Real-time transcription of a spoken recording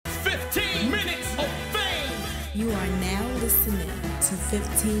You are now listening to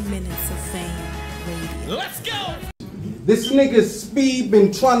 15 Minutes of Fame Radio. Let's go! This nigga Spee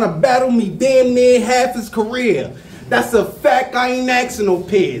been trying to battle me damn near half his career. That's a fact, I ain't asking no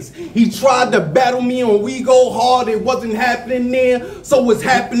peers. He tried to battle me on We Go Hard, it wasn't happening there, so it's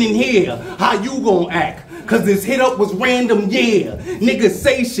happening here. How you gon' act? Cause this hit up was random, yeah. Niggas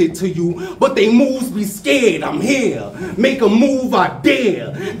say shit to you, but they moves be scared. I'm here, make a move, I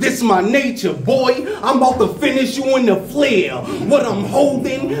dare. This my nature, boy. I'm about to finish you in the flare. What I'm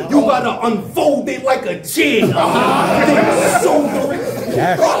holding, you gotta unfold it like a chair. Then shoulder it.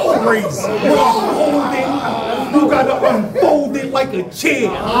 That's crazy. What I'm holding, you gotta unfold it like a chair.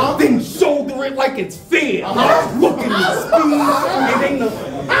 Then shoulder it like it's fair. Look at me, Spee. It ain't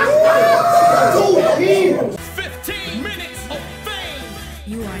a 15 minutes of fame.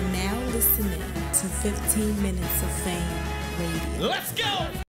 You are now listening to 15 Minutes of Fame Radio. Let's go!